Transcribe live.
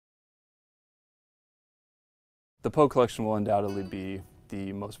The Poe collection will undoubtedly be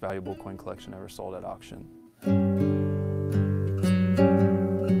the most valuable coin collection ever sold at auction.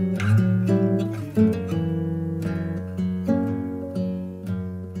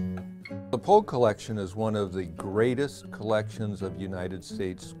 The Poe collection is one of the greatest collections of United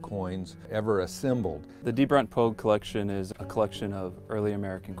States coins ever assembled. The D. Brent Poe collection is a collection of early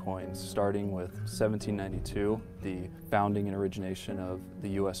American coins, starting with 1792, the founding and origination of the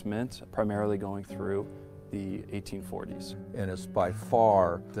U.S. Mint, primarily going through the 1840s. And it's by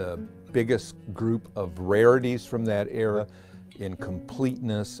far the biggest group of rarities from that era in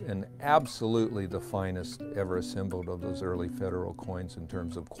completeness, and absolutely the finest ever assembled of those early federal coins in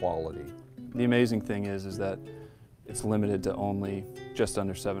terms of quality. The amazing thing is that it's limited to only just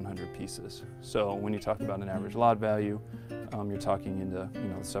under 700 pieces. So when you talk about an average lot value, you're talking into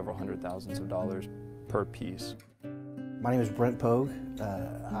several hundred thousands of dollars per piece. My name is Brent Poe.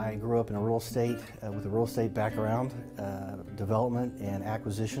 I grew up in a real estate with a real estate background, development and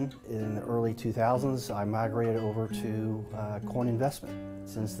acquisition. In the early 2000s, I migrated over to coin investment.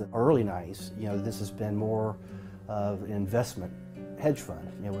 Since the early 90s, this has been more of an investment hedge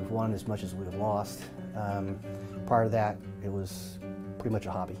fund. We've won as much as we've lost. Prior to that, it was pretty much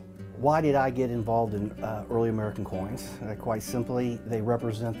a hobby. Why did I get involved in early American coins? Quite simply, they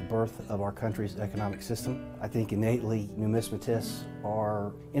represent the birth of our country's economic system. I think innately numismatists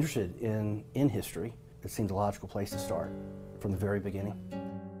are interested in history. It seemed a logical place to start from the very beginning.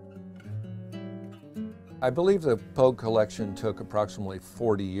 I believe the Poe collection took approximately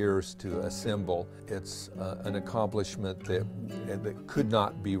 40 years to assemble. It's an accomplishment that could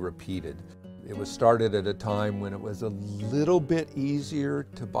not be repeated. It was started at a time when it was a little bit easier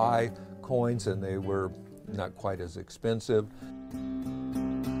to buy coins and they were not quite as expensive.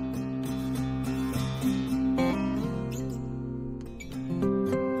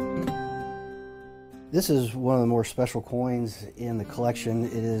 This is one of the more special coins in the collection.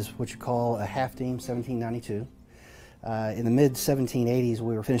 It is what you call a half diem 1792. In the mid-1780s,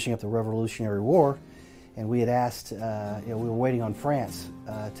 we were finishing up the Revolutionary War, and we had asked, we were waiting on France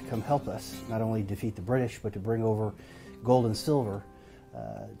to come help us, not only defeat the British, but to bring over gold and silver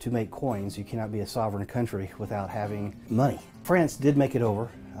to make coins. You cannot be a sovereign country without having money. France did make it over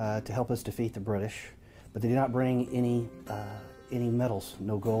to help us defeat the British, but they did not bring any metals,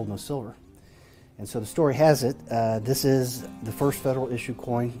 no gold, no silver. And so the story has it, this is the first federal issue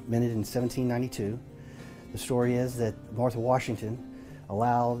coin minted in 1792. The story is that Martha Washington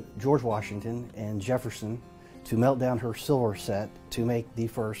allowed George Washington and Jefferson to melt down her silver set to make the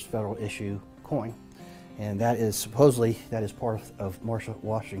first federal issue coin. And that is supposedly, that is part of Martha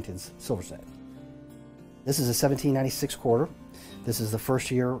Washington's silver set. This is a 1796 quarter. This is the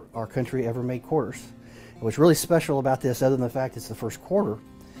first year our country ever made quarters. And what's really special about this, other than the fact it's the first quarter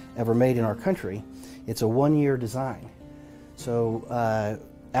ever made in our country, it's a one-year design. So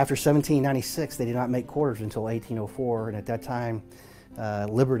after 1796, they did not make quarters until 1804, and at that time,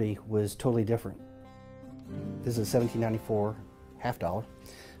 Liberty was totally different. This is a 1794 half dollar.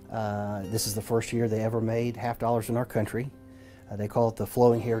 This is the first year they ever made half dollars in our country. They call it the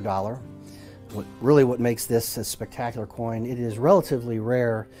flowing hair dollar. What makes this a spectacular coin, it is relatively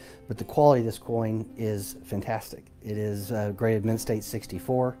rare, but the quality of this coin is fantastic. It is graded mint state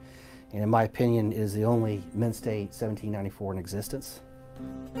 64, and in my opinion, it is the only mint state 1794 in existence.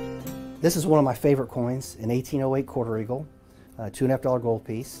 This is one of my favorite coins, an 1808 quarter eagle. $2.50 gold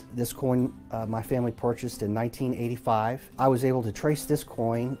piece. This coin my family purchased in 1985. I was able to trace this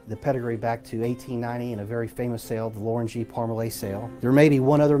coin, the pedigree, back to 1890 in a very famous sale, the Lauren G. Parmalee sale. There may be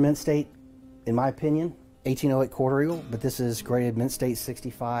one other mint state, in my opinion, 1808 quarter eagle, but this is graded mint state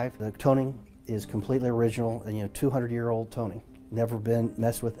 65. The toning is completely original, and 200-year-old toning. Never been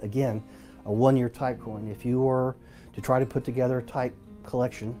messed with. Again, a one-year type coin. If you were to try to put together a type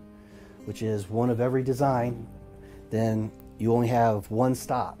collection, which is one of every design, then you only have one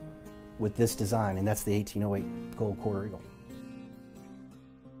stop with this design, and that's the 1808 gold quarter eagle.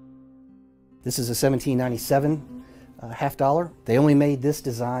 This is a 1797 half dollar. They only made this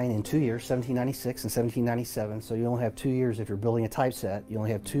design in 2 years, 1796 and 1797, so you only have 2 years if you're building a typeset. You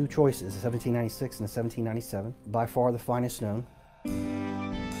only have two choices, a 1796 and a 1797. By far the finest known.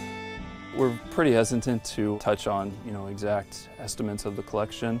 We're pretty hesitant to touch on, exact estimates of the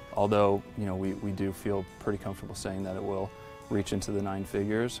collection, although, we do feel pretty comfortable saying that it will reach into the 9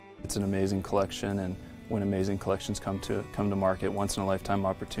 figures. It's an amazing collection, and when amazing collections come to market, once-in-a-lifetime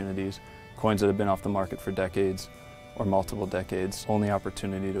opportunities, coins that have been off the market for decades or multiple decades, only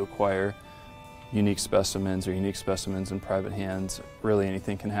opportunity to acquire unique specimens or unique specimens in private hands, really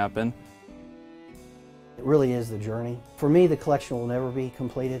anything can happen. It really is the journey. For me, the collection will never be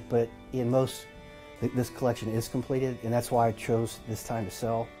completed, but in most This collection is completed, and that's why I chose this time to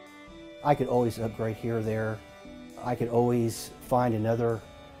sell. I could always upgrade here or there. I could always find another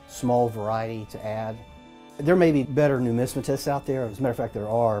small variety to add. There may be better numismatists out there, as a matter of fact there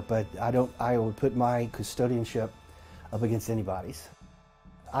are, but I would put my custodianship up against anybody's.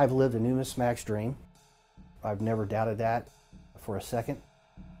 I've lived a numismatic's dream. I've never doubted that for a second.